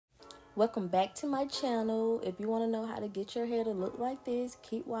Welcome back to my channel. If you want to know how to get your hair to look like this,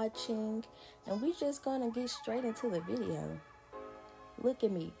 keep watching. And we just gonna get straight into the video. Look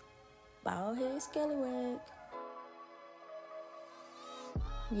at me, bald head scallywag.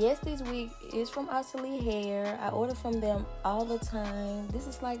 Yes, this wig is from Ossilee hair. I order from them all the time. This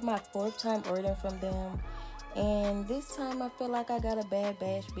is like my 4th time ordering from them. And this time I feel like I got a bad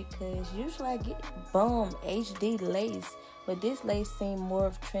batch because usually I get bomb HD lace, but this lace seemed more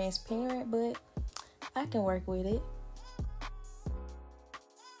of transparent, but I can work with it.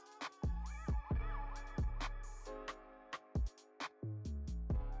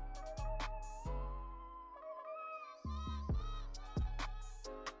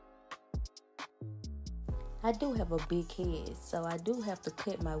 I do have a big head, so I do have to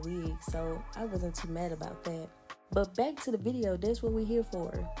cut my wig, so I wasn't too mad about that. But back to the video, that's what we're here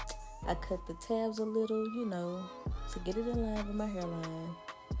for. I cut the tabs a little, to get it in line with my hairline,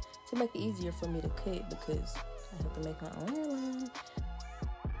 to make it easier for me to cut because I have to make my own hairline.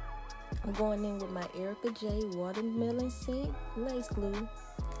 I'm going in with my Erica J watermelon scent lace glue.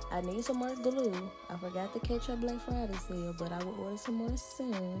 I need some more glue. I forgot to catch our Black Friday sale, but I will order some more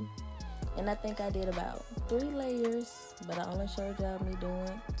soon. And I think I did about 3 layers, but I only showed y'all me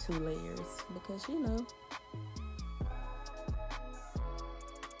doing 2 layers because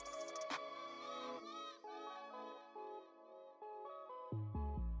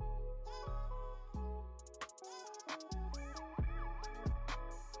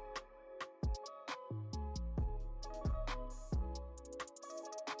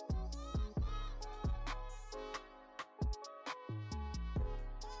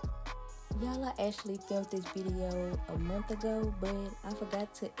Y'all, I actually filmed this video a month ago, but I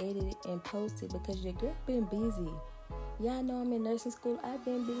forgot to edit it and post it because your girl been busy. Y'all know I'm in nursing school. I've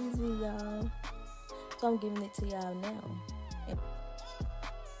been busy, y'all. So I'm giving it to y'all now.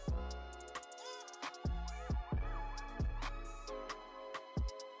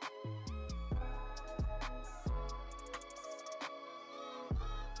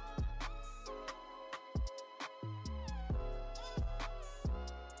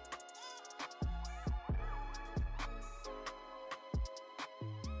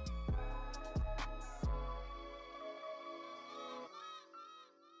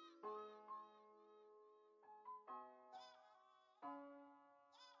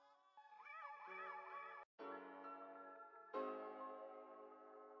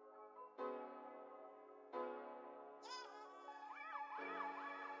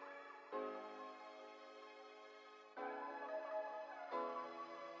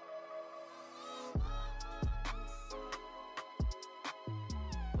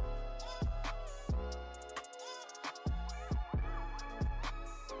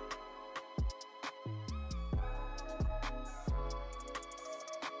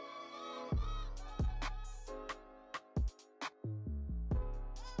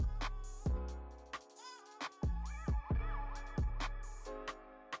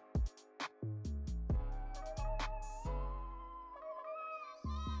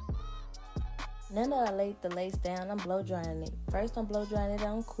 Now that I laid the lace down, I'm blow drying it. First, I'm blow drying it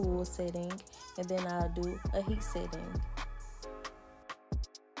on cool setting, and then I'll do a heat setting.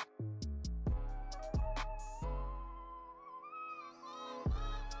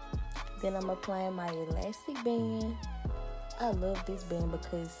 Then I'm applying my elastic band. I love this band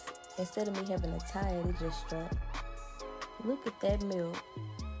because instead of me having to tie it, it just straps. Look at that milk.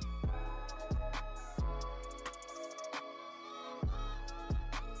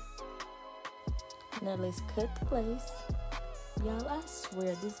 Now let's cut the lace. Y'all, I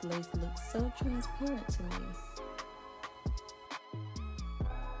swear this lace looks so transparent to me.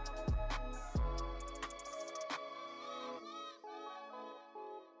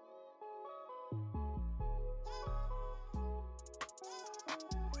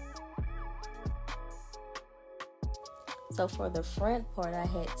 So for the front part, I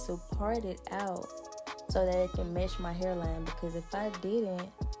had to part it out so that it can match my hairline, because if I didn't,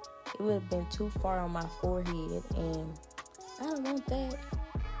 it would have been too far on my forehead, and I don't want that.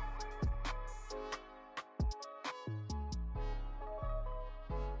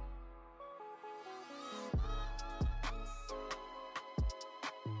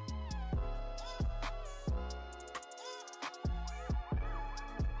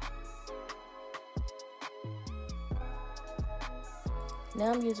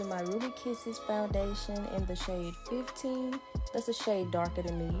 Now I'm using my Ruby Kisses foundation in the shade 15. That's a shade darker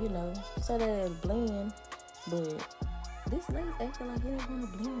than me, so that it'll blend. But this lace acting like it didn't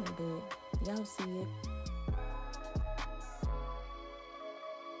want to blend, but y'all see it.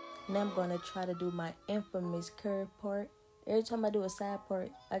 Now I'm going to try to do my infamous curve part Every time I do a side part,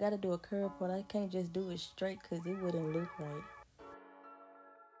 I gotta do a curve part. I can't just do it straight because it wouldn't look right.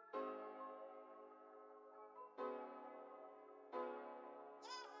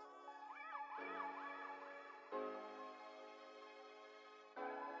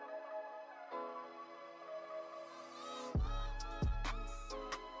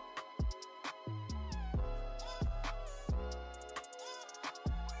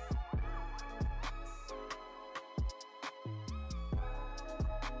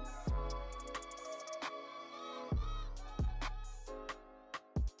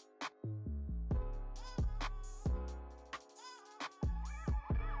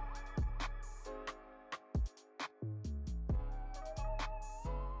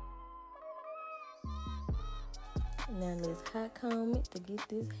 Now let's hot comb it to get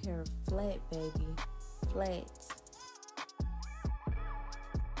this hair flat, baby. Flat.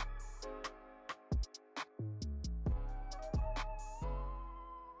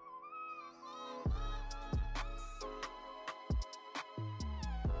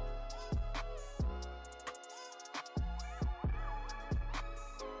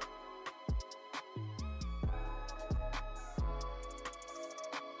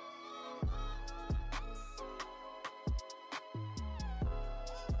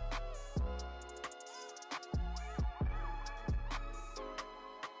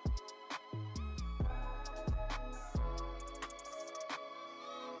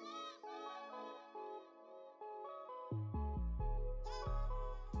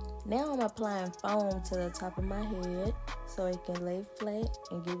 Now I'm applying foam to the top of my head so it can lay flat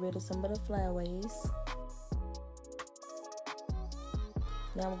and get rid of some of the flyaways.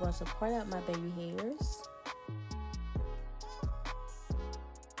 Now I'm going to part out my baby hairs.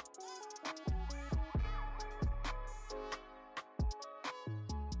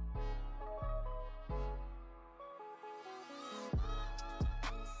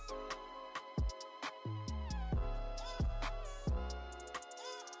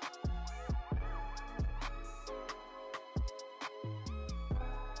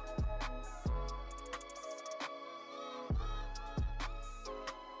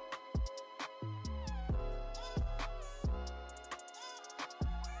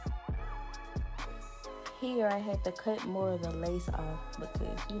 Here I had to cut more of the lace off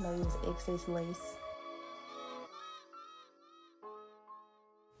because, you know, it was excess lace.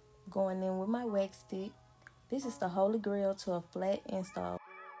 Going in with my wax stick. This is the holy grail to a flat install.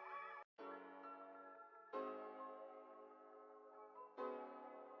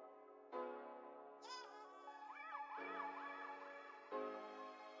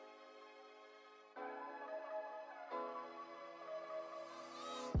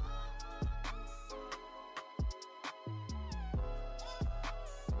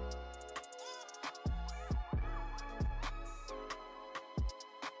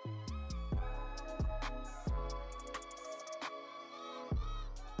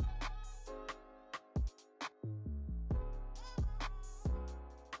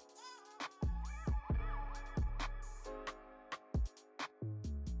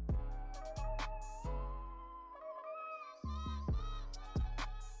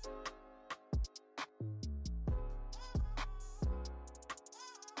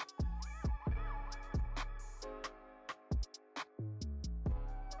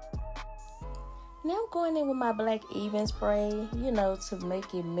 Now I'm going in with my black even spray, you know, to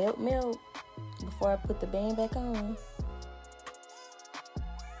make it melt before I put the band back on.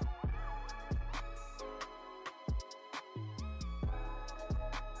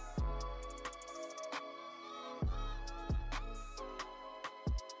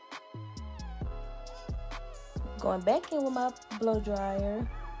 Going back in with my blow dryer,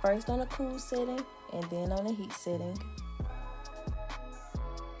 first on a cool setting and then on a heat setting.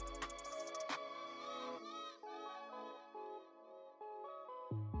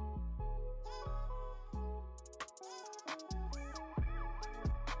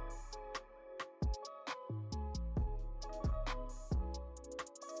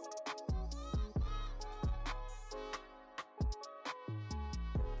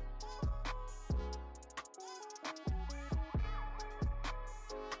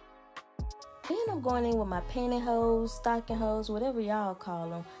 Then I'm going in with my pantyhose, stocking hose, whatever y'all call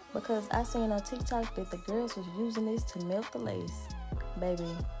them, because I seen on TikTok that the girls was using this to melt the lace. Baby,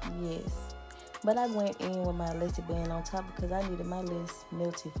 yes. But I went in with my lacy band on top because I needed my lace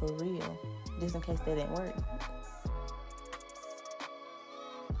melted for real, just in case that didn't work.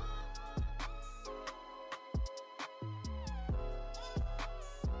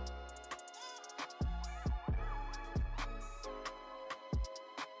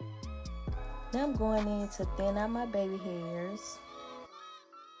 Now I'm going in to thin out my baby hairs.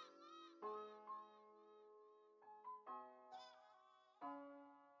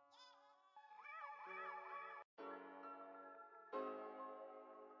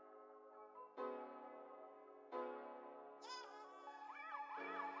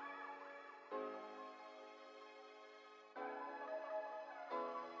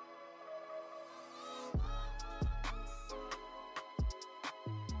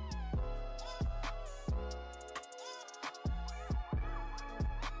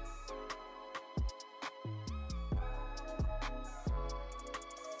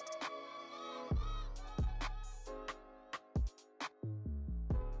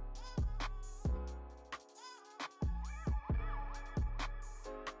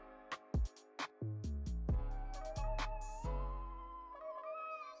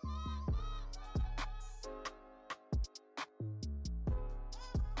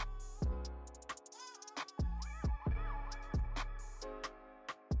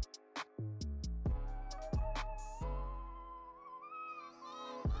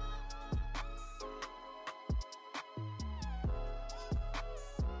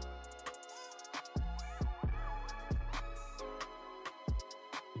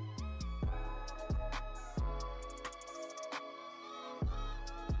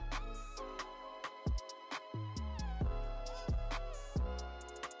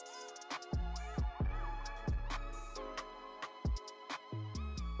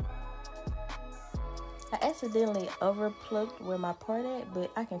 I accidentally overplucked where my part at,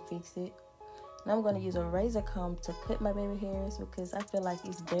 but I can fix it. Now I'm going to use a razor comb to cut my baby hairs because I feel like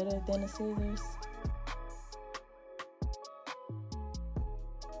it's better than the scissors.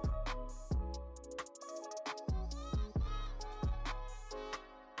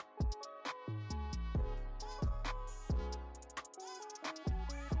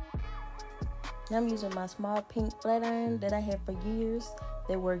 Now I'm using my small pink flat iron that I had for years.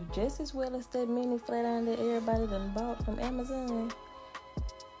 They work just as well as that mini flat iron that everybody done bought from Amazon.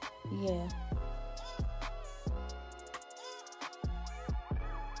 Yeah.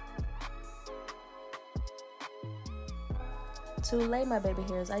 To lay my baby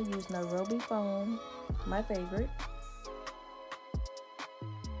hairs, I use Nairobi foam, my favorite.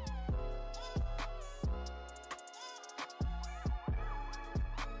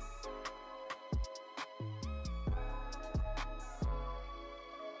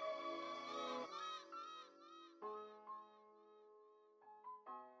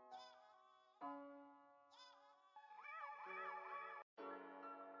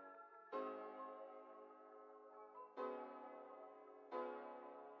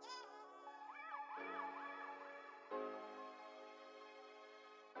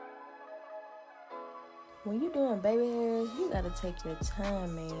 When you're doing baby hairs, you gotta take your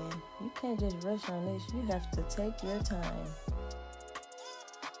time, man. You can't just rush on this. You have to take your time.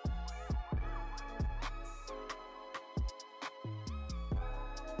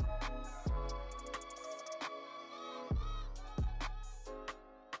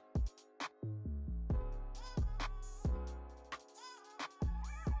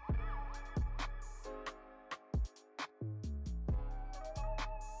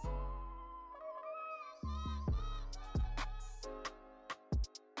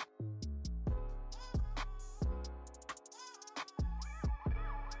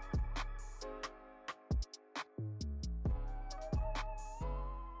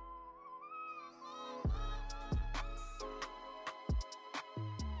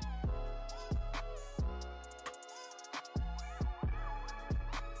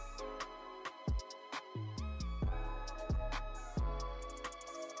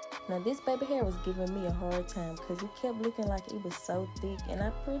 Now this baby hair was giving me a hard time because it kept looking like it was so thick, and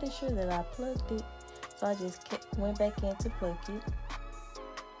I'm pretty sure that I plucked it, so I just went back in to pluck it.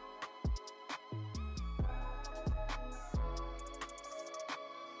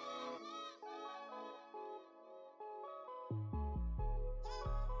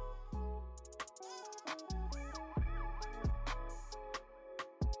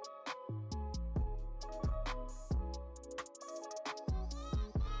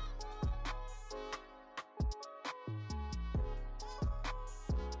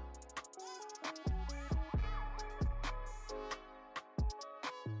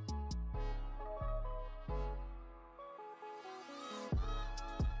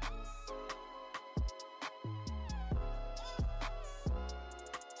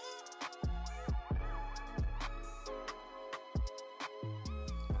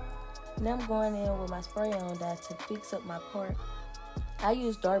 Now I'm going in with my spray on dye to fix up my part. I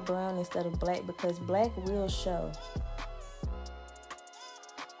use dark brown instead of black because black will show.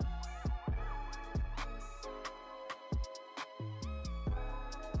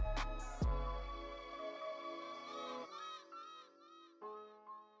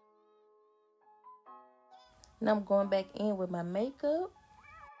 Now I'm going back in with my makeup.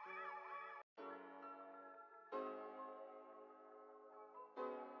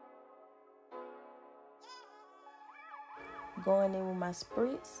 Going in with my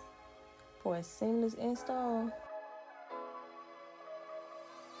spritz for a seamless install.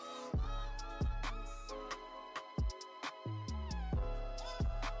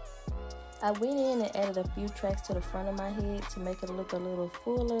 I went in and added a few tracks to the front of my head to make it look a little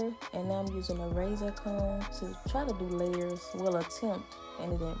fuller, and now I'm using a razor comb to try to do layers, well, attempt,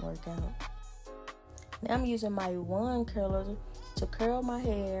 and it didn't work out. Now I'm using my wand curler to curl my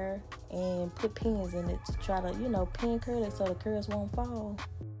hair and put pins in it to try to, pin curl it so the curls won't fall.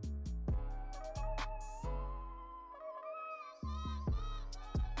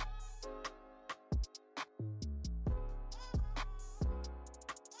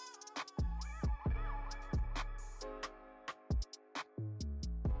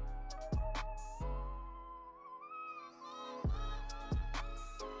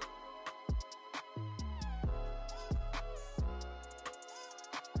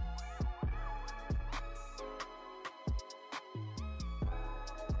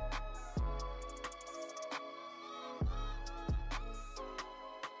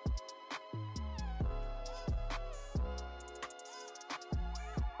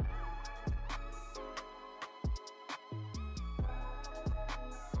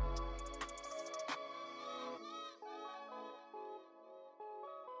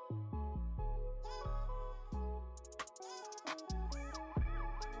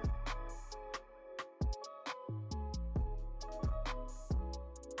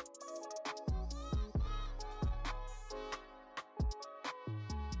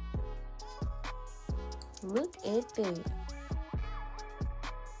 Look at that.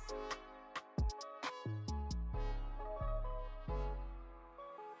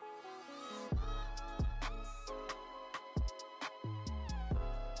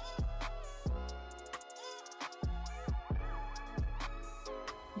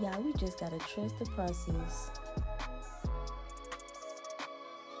 Yeah, we just gotta trust the process.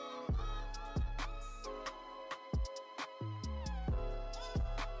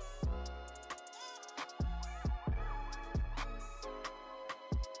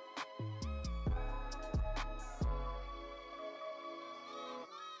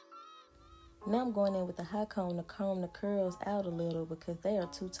 Now I'm going in with the hot comb to comb the curls out a little because they are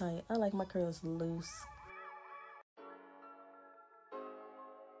too tight. I like my curls loose.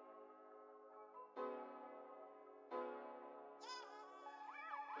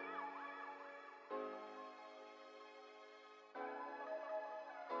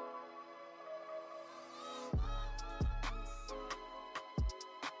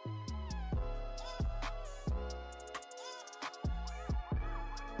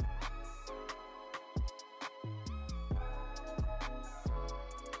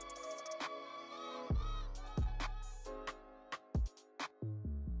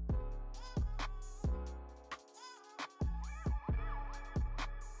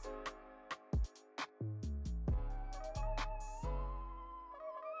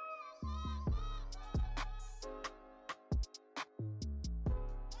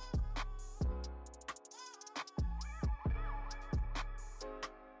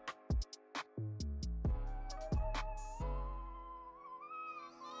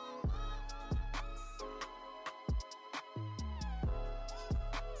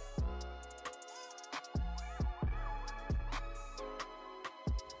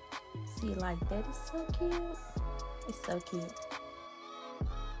 See, like that is so cute. It's so cute.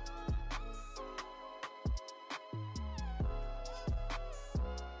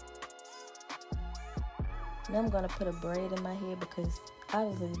 Now I'm gonna put a braid in my hair because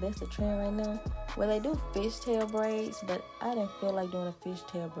obviously that's the trend right now. Well, they do fishtail braids, but I didn't feel like doing a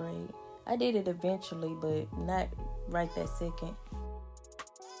fishtail braid. I did it eventually, but not right that second.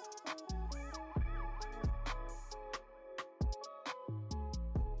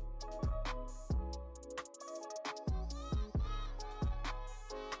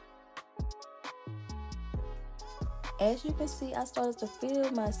 As you can see, I started to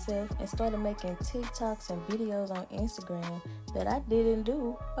film myself and started making TikToks and videos on Instagram that I didn't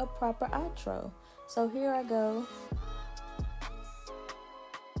do a proper outro. So here I go.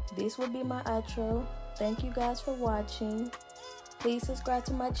 This will be my outro. Thank you guys for watching. Please subscribe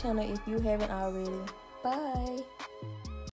to my channel if you haven't already. Bye.